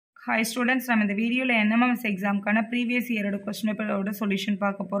Hi students, நம்ம இந்த வீடியோல Nmms எக்ஸாம்க்கான previous year question paper solution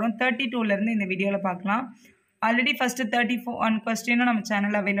பார்க்க போறோம். 32 ல இருந்து இந்த வீடியோல பார்க்கலாம். ஆல்ரெடி ஃபர்ஸ்ட் 31 क्वेश्चन நம்ம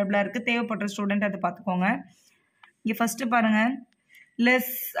சேனல்ல அவேலபிளா இருக்கு. தேவைப்படுற ஸ்டூடண்ட் அதை பார்த்துக்கோங்க. இங்க ஃபர்ஸ்ட் பாருங்க.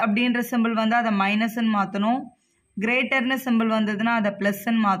 லெஸ் அப்படிங்கற சிம்பல் வந்து அத மைனஸ் ன்னு மாத்தணும். கிரேட்டர்னு சிம்பல் வந்ததுனா அத பிளஸ்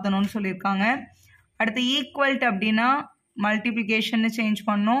ன்னு மாத்தணும்னு சொல்லிருக்காங்க. அடுத்து ஈக்குவல் அப்படினா மல்டிப்ளிகேஷன் சேஞ்ச்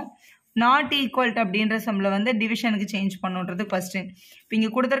பண்ணனும். not equal அப்படிங்கற சிம்பல் வந்து டிவிஷனுக்கு சேஞ்ச் பண்ணும்ன்றது क्वेश्चन. இப்போ இங்க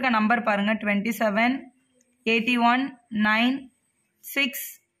கொடுத்திருக்க நம்பர் பாருங்க 27 81 9 6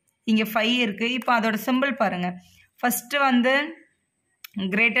 இங்க 5 இருக்கு. இப்போ அதோட சிம்பல் பாருங்க. ஃபர்ஸ்ட் வந்து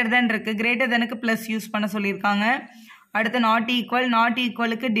greater than இருக்கு. greater thanக்கு பிளஸ் யூஸ் பண்ண சொல்லிருக்காங்க. அடுத்து not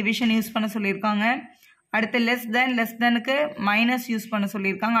equalக்கு டிவிஷன் யூஸ் பண்ண சொல்லிருக்காங்க. அடுத்து less thanக்கு மைனஸ் யூஸ் பண்ண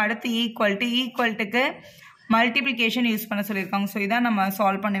சொல்லிருக்காங்க. அடுத்து ஈக்குவல்ட்டுக்கு மல்டிப்ளிகேஷன் யூஸ் பண்ண சொல்லிருக்காங்க. சோ இதான் நம்ம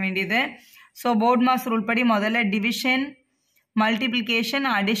சால்வ் பண்ண வேண்டியது. சோ போர்ட் மாஸ் ரூல் படி முதல்ல டிவிஷன், மல்டிப்ளிகேஷன்,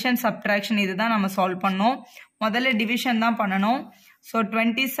 அடிஷன், சப்ட்ராக்ஷன் இதுதான் நம்ம சால்வ் பண்ணோம். முதல்ல டிவிஷன் தான் பண்ணனும். சோ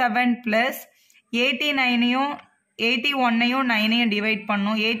 27 பிளஸ் 89ஐயும் 81ஐயும் 9ஐயும் டிவைட்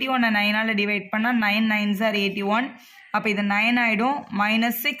பண்ணனும். 81 9 ஆல டிவைட் பண்ணா 9 9s are 81. அப்ப இது 9 ஆயிடும்.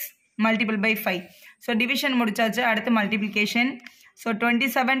 -6 மல்டிபிள் பை 5. சோ டிவிஷன் முடிச்சாச்சு. அடுத்து மல்டிப்ளிகேஷன். சோ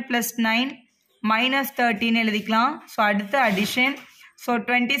 27 பிளஸ் 9 minus 13 எழுதிக்கலாம். ஸோ அடுத்து அடிஷன். ஸோ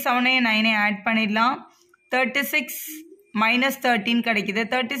 27 9 ஆட் பண்ணிடலாம். 36 minus 13 கிடைக்குது.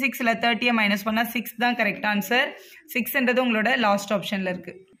 36ல 30 மைனஸ் பண்ணால் 6 தான் கரெக்ட் ஆன்சர். 6ன்றது உங்களோட லாஸ்ட் ஆப்ஷனில்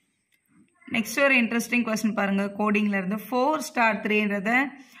இருக்கு. நெக்ஸ்ட் ஒரு இன்ட்ரெஸ்டிங் கொஸ்டின் பாருங்க. கோடிங்ல இருந்து 4 ஸ்டார் 3ன்றத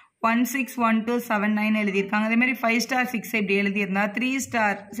 161279 எழுதியிருக்காங்க. அதே மாதிரி 5 ஸ்டார் 6 எப்படி எழுதியிருந்தா 3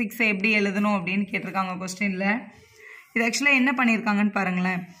 ஸ்டார் 6 எப்படி எழுதணும் அப்படின்னு கேட்டிருக்காங்க கொஸ்டின்ல. இது ஆக்சுவலாக என்ன பண்ணியிருக்காங்கன்னு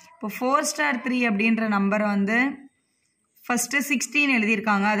பாருங்களேன். இப்போ 4 ஸ்டார் 3 அப்படின்ற நம்பரை வந்து ஃபர்ஸ்ட் 16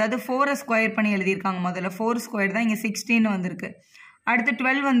 எழுதியிருக்காங்க. அதாவது 4 ஸ்கொயர் பண்ணி எழுதியிருக்காங்க. முதல்ல 4 ஸ்கொயர் தான் இங்கே 16 வந்திருக்கு. அடுத்து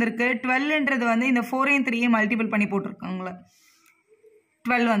 12 வந்திருக்கு. 12ன்றது வந்து இந்த 4ஐயும் 3ஐயும் மல்டிபிள் பண்ணி போட்டிருக்காங்களே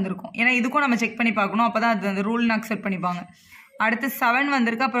 12 வந்திருக்கும். ஏன்னா இதுக்கும் நம்ம செக் பண்ணி பார்க்கணும். அப்போ தான் அது அந்த ரூல்னு அக்செப்ட் பண்ணிப்பாங்க. அடுத்து 7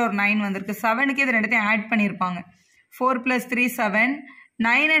 வந்திருக்கு. அப்புறம் ஒரு 9 வந்திருக்கு. 7க்கு இது ரெண்டுத்தையும் ஆட் பண்ணியிருப்பாங்க. 4 + 3 7.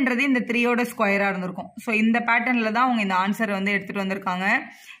 9ன்றது இந்த 3யோட ஸ்கொயராக இருந்திருக்கும். ஸோ இந்த பேட்டர்னில் தான் அவங்க இந்த ஆன்சர் வந்து எடுத்துகிட்டு வந்திருக்காங்க.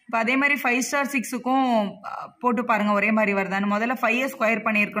 இப்போ அதே மாதிரி 5 ஸ்டார் 6க்கும் போட்டு பாருங்கள் ஒரே மாதிரி வருதான்னு. முதல்ல 5ஐ ஸ்கொயர்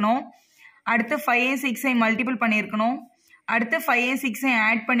பண்ணியிருக்கணும். அடுத்து 5ஐயும் 6ஐயும் மல்டிபிள் பண்ணியிருக்கணும். அடுத்து 5ஐயும் 6ஐயும்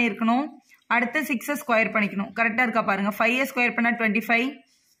ஆட் பண்ணியிருக்கணும். அடுத்து 6ஐ ஸ்கொயர் பண்ணிக்கணும். கரெக்டாக இருக்கா பாருங்கள். 5ஐ ஸ்கொயர் பண்ணால் 25.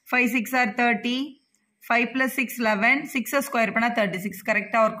 5 6 are 30. 5 + 6 11. 6ஐ ஸ்கொயர் பண்ணால் 36.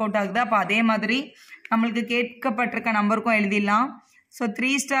 கரெக்டாக ஒர்க் அவுட் ஆகுது. அப்போ அதே மாதிரி நம்மளுக்கு கேட்கப்பட்டிருக்க நம்பருக்கும் எழுதிடலாம். ஸோ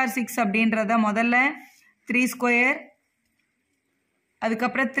 3 ஸ்டார் 6 அப்படின்றத முதல்ல 3 ஸ்கொயர்,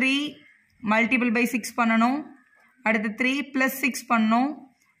 அதுக்கப்புறம் 3 மல்டிபிள் பை 6 பண்ணணும். அடுத்து 3 + 6 பண்ணணும்.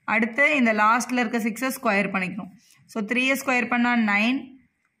 அடுத்து இந்த லாஸ்ட்டில் இருக்க 6ஐ ஸ்கொயர் பண்ணிக்கணும். ஸோ 3ஐ ஸ்கொயர் பண்ணால் 9.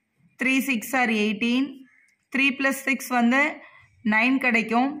 3 6 are 18. 3 + 6 வந்து 9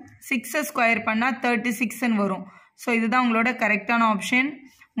 கிடைக்கும். 6ஐ ஸ்கொயர் பண்ணால் 36ன்னு வரும். ஸோ இதுதான் உங்களோட கரெக்டான ஆப்ஷன்.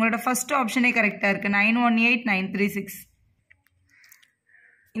 உங்களோட ஃபர்ஸ்ட் ஆப்ஷனே கரெக்டாக இருக்குது. 918 936.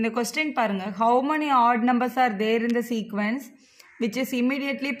 இந்த கொஸ்டின் பாருங்க. how many odd numbers are there in the sequence which is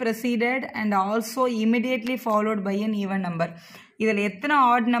immediately preceded and also immediately followed by an even number? இதில் எத்தனை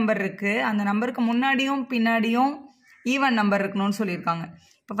odd number இருக்கு, அந்த நம்பருக்கு முன்னாடியும் பின்னாடியும் ஈவன் நம்பர் இருக்கணும்னு சொல்லியிருக்காங்க.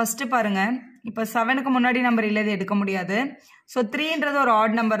 இப்போ ஃபர்ஸ்ட் பாருங்க. இப்போ 7க்கு முன்னாடி நம்பர் இல்லது எடுக்க முடியாது. ஸோ 3ன்றது ஒரு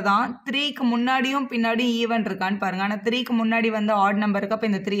ஆட் நம்பர் தான். 3க்கு முன்னாடியும் பின்னாடியும் ஈவன் இருக்கான்னு பாருங்க. ஆனால் 3க்கு முன்னாடி வந்து ஆட் நம்பர் இருக்கு. அப்போ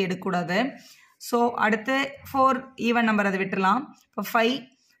இந்த 3 எடுக்கக்கூடாது. ஸோ அடுத்து 4 ஈவன் நம்பர் அதை விட்டுடலாம். இப்போ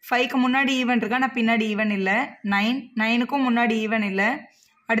 5க்கு முன்னாடி ஈவன் இருக்கா, ஆனால் பின்னாடி ஈவன் இல்லை. 9க்கும் முன்னாடி ஈவன் இல்லை.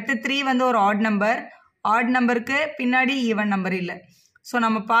 அடுத்து 3 வந்து ஒரு ஆட் நம்பர். ஆட் நம்பருக்கு பின்னாடி ஈவன் நம்பர் இல்லை. ஸோ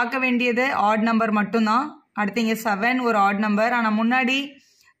நம்ம பார்க்க வேண்டியது ஆட் நம்பர் மட்டும்தான். அடுத்து இங்கே 7 ஒரு ஆட் நம்பர், ஆனால் முன்னாடி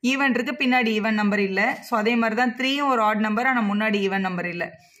ஈவன் இருக்கு, பின்னாடி ஈவன் நம்பர் இல்லை. ஸோ அதே மாதிரி தான் 3யும் ஒரு ஆட் நம்பர், ஆனால் முன்னாடி ஈவன் நம்பர் இல்லை.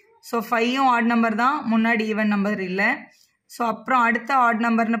 ஸோ 5யும் ஆட் நம்பர் தான், முன்னாடி ஈவன் நம்பர் இல்லை. ஸோ அப்புறம் அடுத்த ஆட்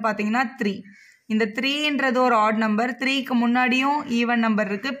நம்பர்னு பார்த்தீங்கன்னா 3. இந்த 3ன்றது ஒரு ஆட் நம்பர். 3க்கு முன்னாடியும் ஈவன் நம்பர்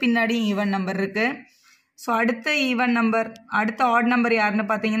இருக்கு, பின்னாடியும் ஈவன் நம்பர் இருக்கு. ஸோ அடுத்த ஈவன் நம்பர், அடுத்த ஆட் நம்பர் யாருன்னு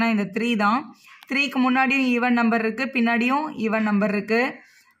பார்த்தீங்கன்னா இந்த 3 தான். 3க்கு முன்னாடியும் ஈவன் நம்பர் இருக்கு, பின்னாடியும் ஈவன் நம்பர் இருக்கு.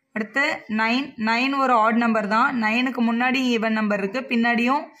 அடுத்து 9 ஒரு ஆட் நம்பர் தான். 9க்கு முன்னாடியும் ஈவன் நம்பர் இருக்கு,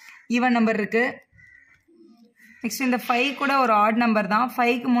 பின்னாடியும் ஈவன் நம்பர் இருக்கு. நெக்ஸ்ட் இந்த 5 கூட ஒரு ஆட் நம்பர் தான்.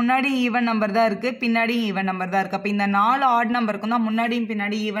 5க்கு முன்னாடி ஈவன் நம்பர் தான் இருக்கு, பின்னாடியும் ஈவன் நம்பர் தான் இருக்கு. அப்போ இந்த 4 ஆட் நம்பருக்கும் தான் முன்னாடியும்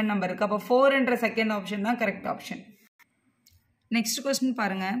பின்னாடி ஈவன் நம்பர் இருக்கு. அப்போ 4ன்ற செகண்ட் ஆப்ஷன் தான் கரெக்ட் ஆப்ஷன். நெக்ஸ்ட் கொஸ்டின்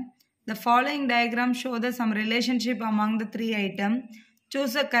பாருங்க. The following diagram show the some relationship among the 3 items.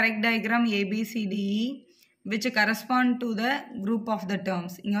 Choose a correct diagram A, B, C, D, E which correspond to the group of the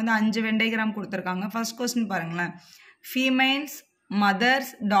terms. இங்க வந்து 5 Venn diagram கொடுத்திருக்காங்க. First question பாருங்களேன். Females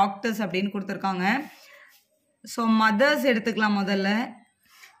mothers doctors அப்படின்னு கொடுத்துருக்காங்க. So mothers எடுத்துக்கலாம். முதல்ல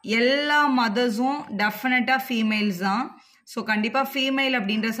எல்லா மதர்ஸும் டெஃபினட்டாக ஃபீமேல்ஸ் தான். ஸோ கண்டிப்பாக ஃபீமேல்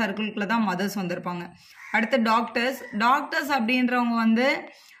அப்படின்ற சர்க்கிள்குள்ளே தான் மதர்ஸ் வந்திருப்பாங்க. அடுத்து டாக்டர்ஸ் அப்படின்றவங்க வந்து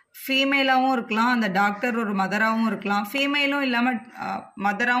ஃபீமேலாகவும் இருக்கலாம், அந்த டாக்டர் ஒரு மதராகவும் இருக்கலாம், ஃபீமேலும் இல்லாமல்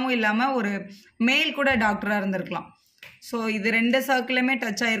மதராகவும் இல்லாமல் ஒரு மேல் கூட டாக்டராக இருந்திருக்கலாம். ஸோ இது 2 சர்க்கிளுமே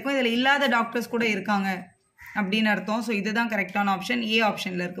டச் ஆகிருக்கும். இதில் இல்லாத டாக்டர்ஸ் கூட இருக்காங்க அப்படின்னு அர்த்தம். ஸோ இதுதான் கரெக்டான ஆப்ஷன். ஏ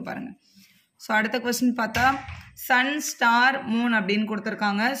ஆப்ஷனில் இருக்குது பாருங்கள். ஸோ அடுத்த கொஸ்டின் பார்த்தா சன், ஸ்டார், மூன் அப்படின்னு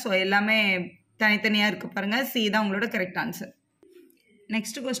கொடுத்துருக்காங்க. ஸோ எல்லாமே தனித்தனியாக இருக்குது பாருங்கள். சி தான் உங்களோட கரெக்ட் ஆன்சர்.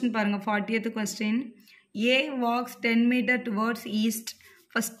 நெக்ஸ்ட் கொஸ்டின் பாருங்கள். 40th question. ஏ walks 10 metre towards east.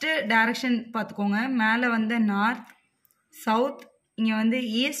 First direction பார்த்துக்கோங்க. மேலே வந்து நார்த், சவுத், இங்கே வந்து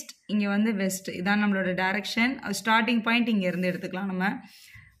ஈஸ்ட், இங்கே வந்து வெஸ்ட். இதான் நம்மளோட டைரக்ஷன். ஸ்டார்டிங் பாயிண்ட் இங்கேருந்து எடுத்துக்கலாம் நம்ம.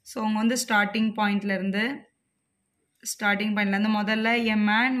 ஸோ அவங்க வந்து ஸ்டார்டிங் பாயிண்ட்லேருந்து முதல்ல a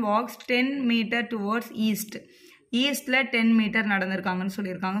man walks 10 metre towards east. ஈஸ்ட்டில் 10 metre நடந்திருக்காங்கன்னு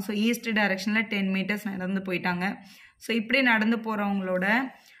சொல்லியிருக்காங்க. ஸோ ஈஸ்ட் டைரக்ஷனில் 10 மீட்டர்ஸ் நடந்து போயிட்டாங்க. ஸோ இப்படி நடந்து போகிறவங்களோட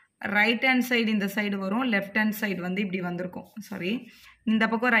ரைட் ஹேண்ட் சைடு இந்த சைடு வரும், லெஃப்ட் ஹேண்ட் சைடு வந்து இப்படி வந்திருக்கும். சாரி, இந்த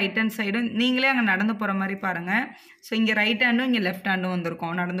பக்கம் ரைட் ஹேண்ட் சைடும் நீங்களே அங்கே நடந்து போகிற மாதிரி பாருங்கள். ஸோ இங்கே ரைட் ஹேண்டும் இங்கே லெஃப்ட் ஹேண்டும்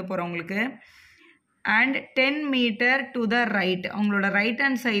வந்திருக்கும் நடந்து போகிறவங்களுக்கு. And 10 metre to the right, அவங்களோட ரைட்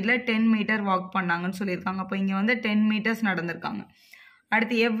ஹேண்ட் சைடில் 10 மீட்டர் வாக் பண்ணாங்கன்னு சொல்லியிருக்காங்க. அப்போ இங்கே வந்து 10 மீட்டர்ஸ் நடந்திருக்காங்க.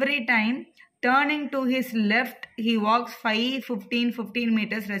 அடுத்து every time turning to his left he walks 5, 15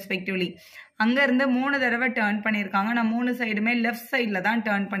 metres respectively. அங்கேருந்து 3 தடவை டேர்ன் பண்ணியிருக்காங்க. நான் 3 சைடுமே லெஃப்ட் சைடில் தான்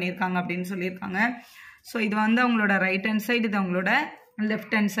டேர்ன் பண்ணியிருக்காங்க அப்படின்னு சொல்லியிருக்காங்க. ஸோ இது வந்து அவங்களோட ரைட் ஹேண்ட் சைடு, இது அவங்களோட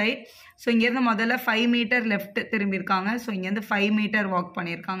லெஃப்ட் ஹேண்ட் சைட். ஸோ இங்கேருந்து முதல்ல 5 மீட்டர் லெஃப்ட் திரும்பியிருக்காங்க. ஸோ இங்கேருந்து 5 மீட்டர் வாக்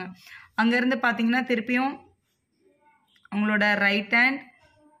பண்ணியிருக்காங்க. அங்கேருந்து பார்த்தீங்கன்னா திருப்பியும் அவங்களோட ரைட் ஹேண்ட்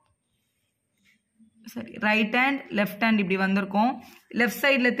லெஃப்ட் ஹேண்ட் இப்படி வந்திருக்கும். லெஃப்ட்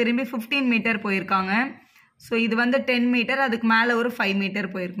சைடில் திரும்பி 15 மீட்டர் போயிருக்காங்க. ஸோ இது வந்து 10 மீட்டர், அதுக்கு மேலே ஒரு 5 மீட்டர்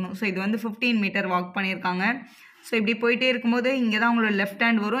போயிருக்கணும். ஸோ இது வந்து 15 மீட்டர் வாக் பண்ணியிருக்காங்க. ஸோ இப்படி போயிட்டே இருக்கும்போது இங்கே தான் அவங்களோட லெஃப்ட்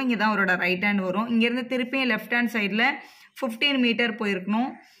ஹேண்ட் வரும், இங்கே தான் அவரோட ரைட் ஹேண்ட் வரும். இங்கேருந்து திருப்பியும் லெஃப்ட் ஹேண்ட் சைடில் 15 மீட்டர்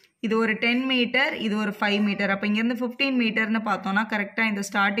போயிருக்கணும். இது ஒரு 10 மீட்டர், இது ஒரு 5 மீட்டர். அப்போ இங்கேருந்து 15 மீட்டர்னு பார்த்தோன்னா கரெக்டாக இந்த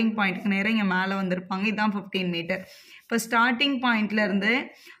ஸ்டார்டிங் பாயிண்ட்டுக்கு நேரம் இங்கே மேலே வந்திருப்பாங்க. இதுதான் 15 மீட்டர். இப்போ ஸ்டார்டிங் பாயிண்ட்லேருந்து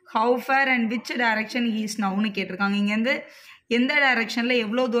how fair and which direction he's நவுன்னு கேட்டிருக்காங்க. இங்கேருந்து எந்த டைரக்ஷனில்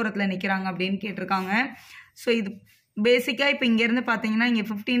எவ்வளோ தூரத்தில் நிற்கிறாங்க அப்படின்னு கேட்டிருக்காங்க. ஸோ இது பேசிக்காக இப்போ இங்கேருந்து பார்த்தீங்கன்னா இங்கே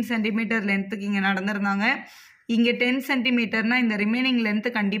 15 சென்டிமீட்டர் லென்த்துக்கு இங்கே நடந்திருந்தாங்க. இங்கே 10 சென்டிமீட்டர்னால் இந்த ரிமைனிங்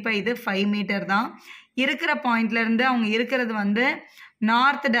லென்த்து கண்டிப்பாக இது 5 மீட்டர் தான். இருக்கிற பாயிண்ட்லேருந்து அவங்க இருக்கிறது வந்து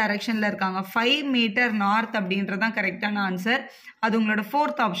நார்த் டைரக்ஷனில் இருக்காங்க. 5 மீட்டர் நார்த் அப்படின்றது தான் கரெக்டான ஆன்சர். அது உங்களோட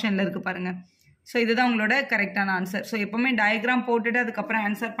 4th ஆப்ஷனில் இருக்குது பாருங்கள். ஸோ இதுதான் உங்களோட கரெக்டான ஆன்சர். ஸோ எப்போவுமே டயக்ராம் போட்டுட்டு அதுக்கப்புறம்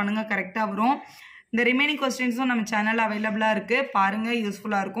ஆன்சர் பண்ணுங்கள், கரெக்டாக வரும். இந்த ரிமைனிங் கொஸ்டின்ஸும் நம்ம சேனல் அவைலபிளாக இருக்குது, பாருங்கள்,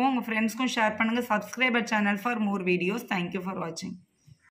 யூஸ்ஃபுல்லாக இருக்கும். உங்கள் ஃப்ரெண்ட்ஸ்க்கும் ஷேர் பண்ணுங்கள். Subscriber channel for more videos. Thank you for வாட்சிங்.